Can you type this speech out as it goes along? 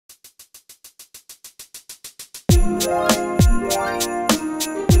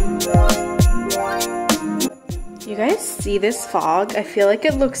You guys see this fog? I feel like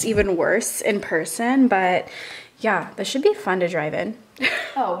it looks even worse in person, but yeah, this should be fun to drive in.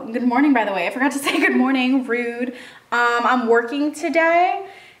 Oh, good morning, by the way. I forgot to say good morning, rude. I'm working today,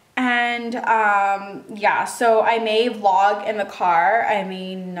 and yeah, so I may vlog in the car. I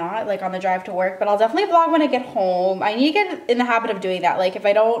may not, like on the drive to work, but I'll definitely vlog when I get home. I need to get in the habit of doing that. Like if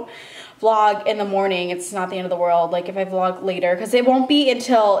I don't vlog in the morning, it's not the end of the world. Like if I vlog later, because it won't be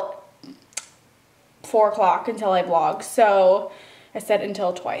until 4 o'clock until I vlog. So I said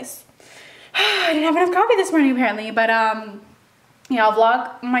until twice. I didn't have enough coffee this morning apparently, but yeah, I'll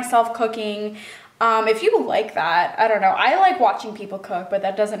vlog myself cooking. If you like that, I don't know. I like watching people cook, but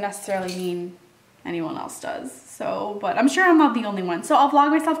that doesn't necessarily mean anyone else does. So, but I'm sure I'm not the only one. So I'll vlog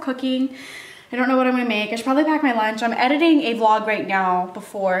myself cooking. I don't know what I'm gonna make. I should probably pack my lunch. I'm editing a vlog right now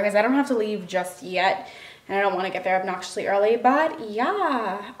because I don't have to leave just yet. And I don't want to get there obnoxiously early, but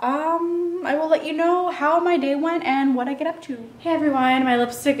yeah, I will let you know how my day went and what I get up to. Hey everyone, my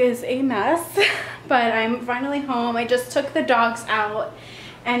lipstick is a mess, but I'm finally home. I just took the dogs out,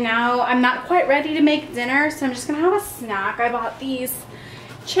 and now I'm not quite ready to make dinner, so I'm just gonna have a snack. I bought these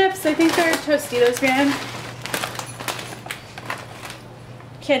chips. I think they're Tostitos brand.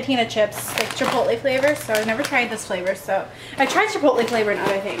 Cantina chips, like Chipotle flavor. So I've never tried this flavor. So I tried Chipotle flavor and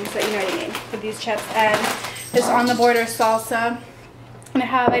other things, but you know what I mean, with these chips. And this on the border salsa. And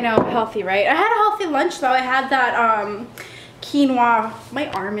I know, healthy, right? I had a healthy lunch though. I had that quinoa. My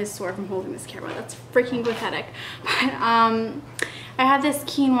arm is sore from holding this camera. That's freaking pathetic. But I had this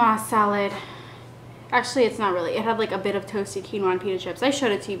quinoa salad. Actually, it's not really. It had like a bit of toasted quinoa and pita chips. I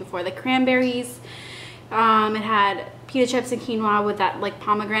showed it to you before. The cranberries. It had pita chips and quinoa with that like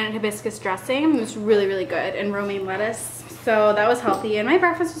pomegranate hibiscus dressing. It was really, really good, and romaine lettuce. So that was healthy, and my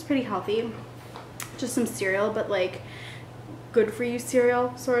breakfast was pretty healthy. Just some cereal, but like good for you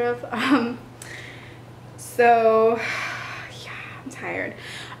cereal, sort of. So yeah, I'm tired.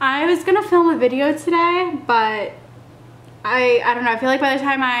 I was gonna film a video today, but I don't know. I feel like by the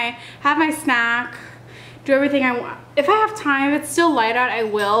time I have my snack, do everything I want. If I have time, if it's still light out, I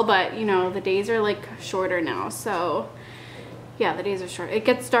will, but you know, the days are like shorter now, so yeah, the days are short. It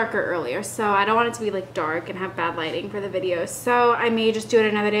gets darker earlier, so I don't want it to be like dark and have bad lighting for the videos. So I may just do it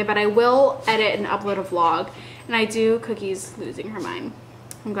another day, but I will edit and upload a vlog. And I do Cookie's losing her mind.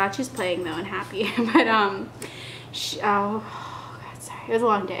 I'm glad she's playing though and happy. But oh God, sorry. It was a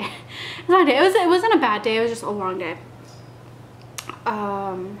long day. It was a long day. It wasn't a bad day. It was just a long day.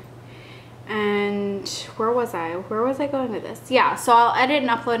 And where was I going with this? Yeah, so I'll edit and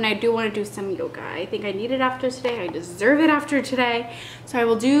upload, and I do want to do some yoga. I think I need it after today. I deserve it after today. So I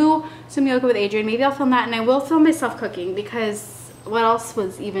will do some yoga with Adrian. Maybe I'll film that, and I will film myself cooking, because what else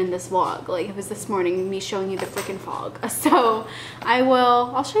was even this vlog? Like, it was this morning, me showing you the freaking fog. So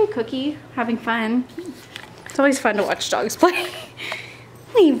I'll show you Cookie having fun. It's always fun to watch dogs play.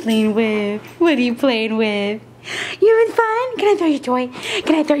 What are you playing with? What are you playing with? You having fun? Can I throw your toy?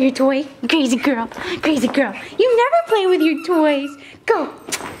 Can I throw your toy? Crazy girl. Crazy girl. You never play with your toys. Go.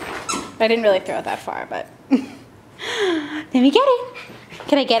 I didn't really throw it that far, but let me get it.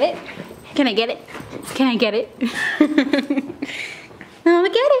 Can I get it? Can I get it? Can I get it? Let me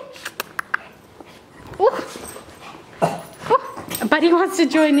get it. Ooh. Ooh. Buddy wants to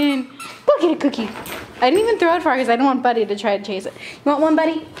join in. Go get a Cookie. I didn't even throw it far because I don't want Buddy to try to chase it. You want one,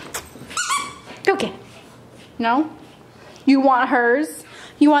 Buddy? Go get it. No? You want hers?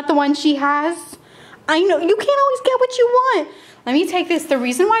 You want the one she has? I know, you can't always get what you want. Let me take this. The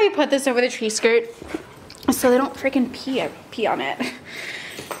reason why we put this over the tree skirt is so they don't freaking pee on it.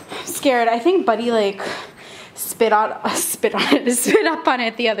 I'm scared. I think Buddy like spit up on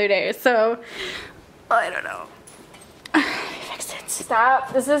it the other day. So I don't know. Fix it.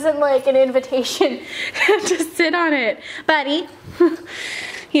 Stop. This isn't like an invitation to sit on it. Buddy.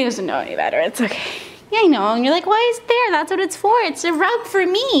 He doesn't know any better. It's okay. Yeah, I know. And you're like, why is it there? That's what it's for. It's a rug for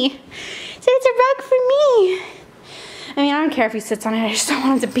me. So it's a rug for me. I mean, I don't care if he sits on it. I just don't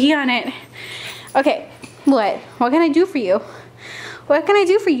want him to pee on it. Okay, what? What can I do for you? What can I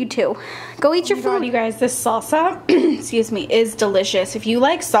do for you two? Go eat your food. You guys, this salsa, excuse me, is delicious. If you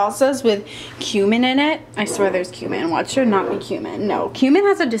like salsas with cumin in it, I swear there's cumin. Watch there not be cumin. No, cumin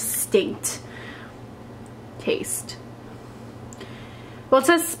has a distinct taste. Well, it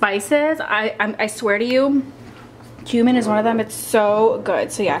says spices. I swear to you, cumin is one of them. It's so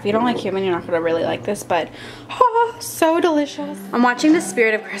good. So yeah, if you don't like cumin, you're not gonna really like this, but oh, so delicious. I'm watching The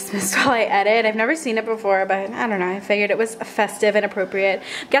Spirit of Christmas while I edit. I've never seen it before, but I don't know. I figured it was festive and appropriate.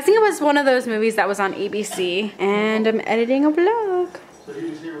 I'm guessing it was one of those movies that was on ABC, and I'm editing a vlog.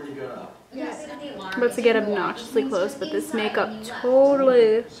 I'm about to get obnoxiously close, but this makeup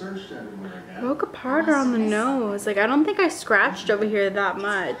totally broke apart around the nose. Like, I don't think I scratched over here that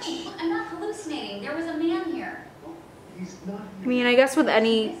much. I'm not hallucinating. There was a man here. I mean, I guess with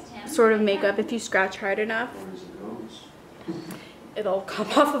any sort of makeup, if you scratch hard enough, it'll come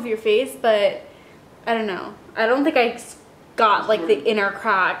off of your face, but I don't know. I don't think I got like the inner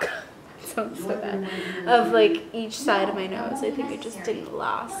crack. Sounds so bad. Of like each side of my nose. I think it just didn't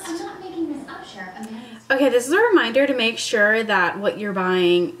last. I'm not making this up, Sheriff. Okay, this is a reminder to make sure that what you're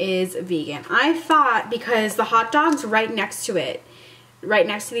buying is vegan. I thought because the hot dogs right next to it, right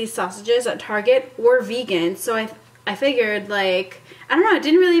next to these sausages at Target, were vegan. So I figured, like, I don't know, it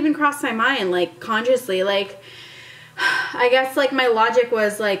didn't really even cross my mind, like, consciously. Like, I guess, like, my logic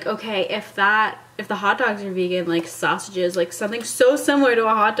was, like, okay, if the hot dogs are vegan, like, sausages, like, something so similar to a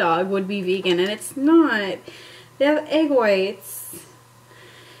hot dog would be vegan, and it's not. They have egg whites.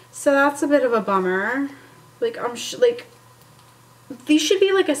 So that's a bit of a bummer. Like, these should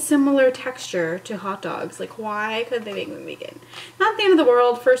be, like, a similar texture to hot dogs. Like, why could they make them vegan? Not the end of the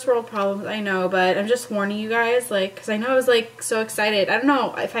world, first world problems, I know, but I'm just warning you guys, like, because I know I was, like, so excited. I don't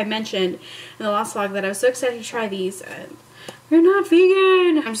know if I mentioned in the last vlog that I was so excited to try these, and they're not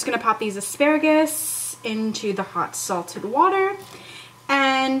vegan. I'm just going to pop these asparagus into the hot salted water,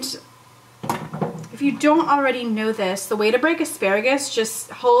 and if you don't already know this, the way to break asparagus,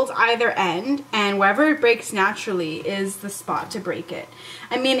 just hold either end, and wherever it breaks naturally is the spot to break it.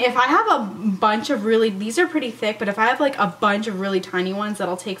 I mean, if I have a bunch of really, these are pretty thick, but if I have like a bunch of really tiny ones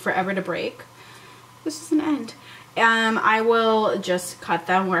that'll take forever to break, this is an end. I will just cut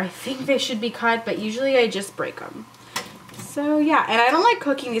them where I think they should be cut, but usually I just break them. So yeah, and I don't like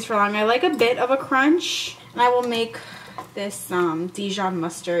cooking these for long. I like a bit of a crunch, and I will make this Dijon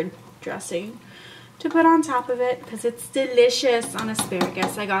mustard dressing to put on top of it because it's delicious on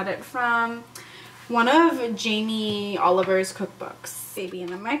asparagus. I got it from one of Jamie Oliver's cookbooks. Baby in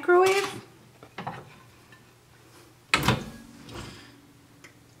the microwave.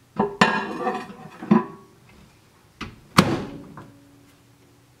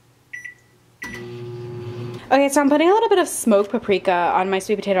 Okay, so I'm putting a little bit of smoked paprika on my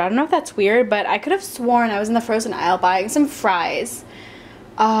sweet potato. I don't know if that's weird, but I could have sworn I was in the frozen aisle buying some fries.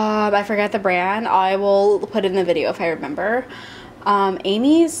 I forget the brand. I will put it in the video if I remember.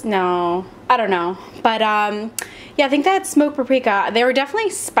 Amy's? No, I don't know. But yeah, I think they had smoked paprika. They were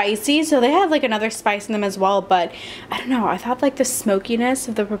definitely spicy, so they had like another spice in them as well. But I don't know, I thought like the smokiness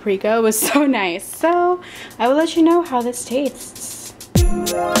of the paprika was so nice. So I will let you know how this tastes.